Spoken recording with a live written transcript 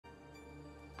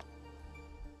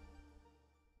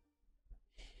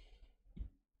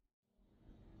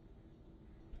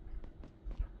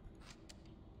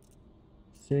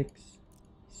6,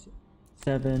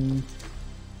 7.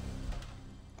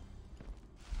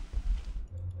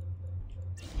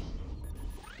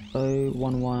 Oh,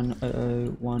 1, 1,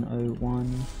 0, 1, 0,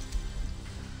 1.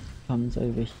 Comes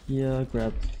over here,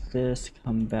 grabs this,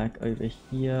 come back over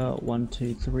here, 1,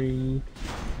 2, 3.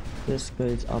 This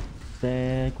goes up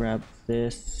there, grab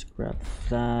this, grab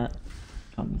that,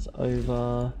 comes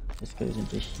over, this goes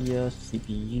into here,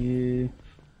 CPU,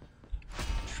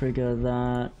 trigger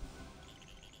that.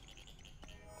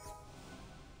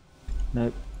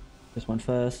 Nope, this one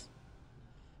first.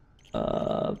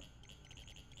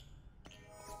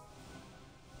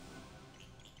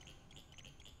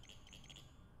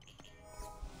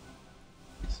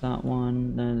 It's that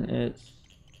one, then it's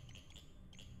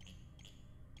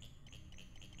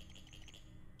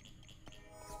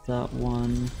that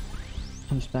one.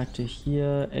 Comes back to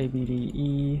here,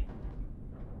 ABDE.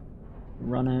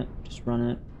 Run it, just run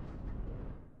it.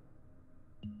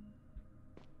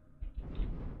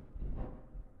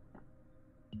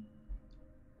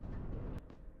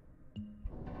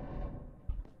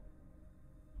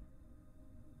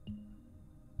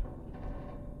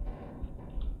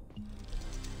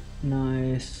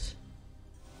 Nice.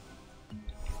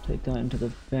 Take that into the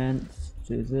vents,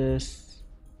 do this.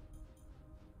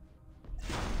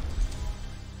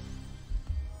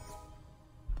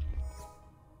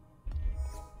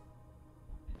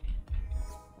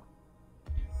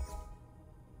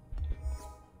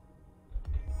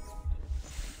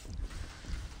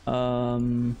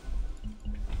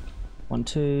 One,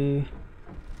 two,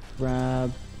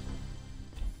 grab.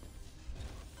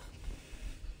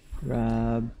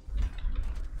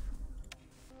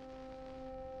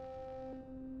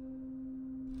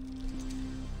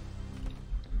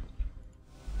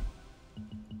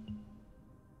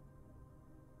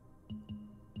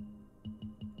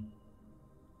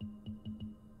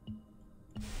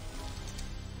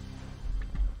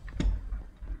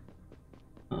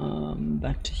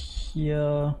 Back to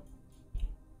here.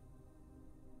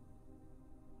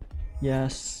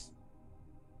 Yes.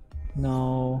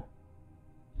 No.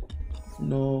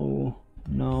 No.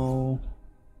 No.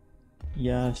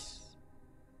 Yes.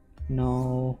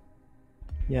 No.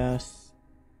 Yes.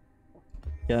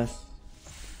 Yes.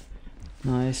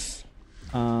 Nice.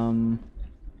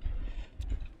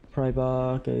 Pry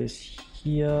bar goes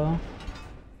here.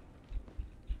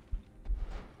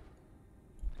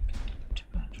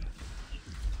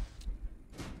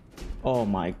 Oh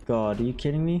my god, are you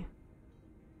kidding me?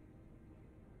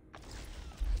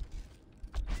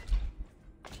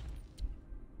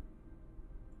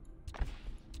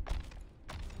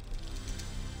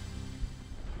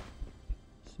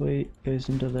 Sweet, goes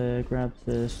into there, grabs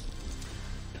this,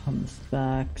 comes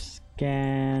back,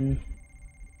 scan.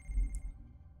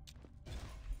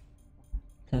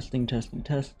 Testing, testing,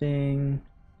 testing.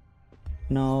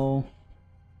 No.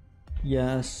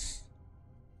 Yes.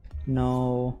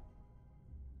 No.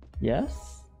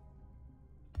 Yes?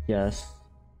 Yes.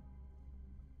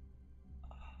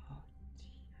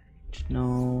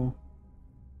 No.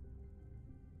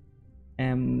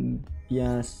 M.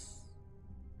 Yes.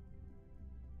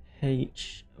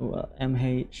 H. Well,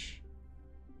 MH.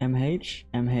 MH?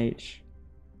 MH.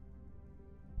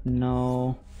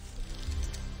 No.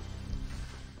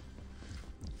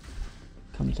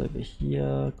 Comes over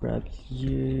here, grabs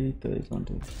you, goes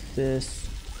onto this.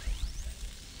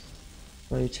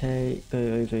 Rotate, go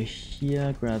over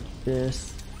here, grab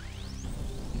this,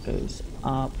 goes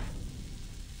up,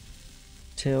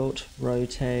 tilt,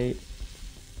 rotate,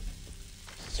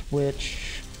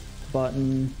 switch,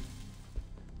 button,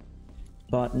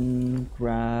 button,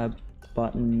 grab,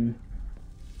 button,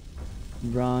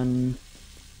 run,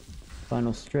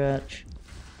 final stretch,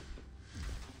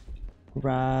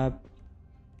 grab,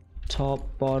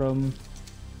 top, bottom.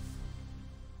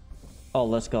 Oh,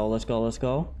 let's go, let's go, let's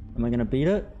go. Am I gonna beat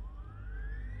it?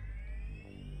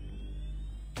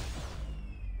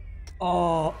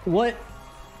 Oh, what?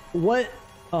 What?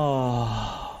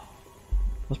 Oh.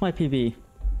 What's my PB?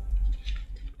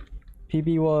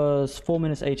 PB was 4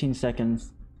 minutes 18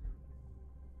 seconds.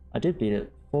 I did beat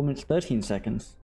it. 4 minutes 13 seconds.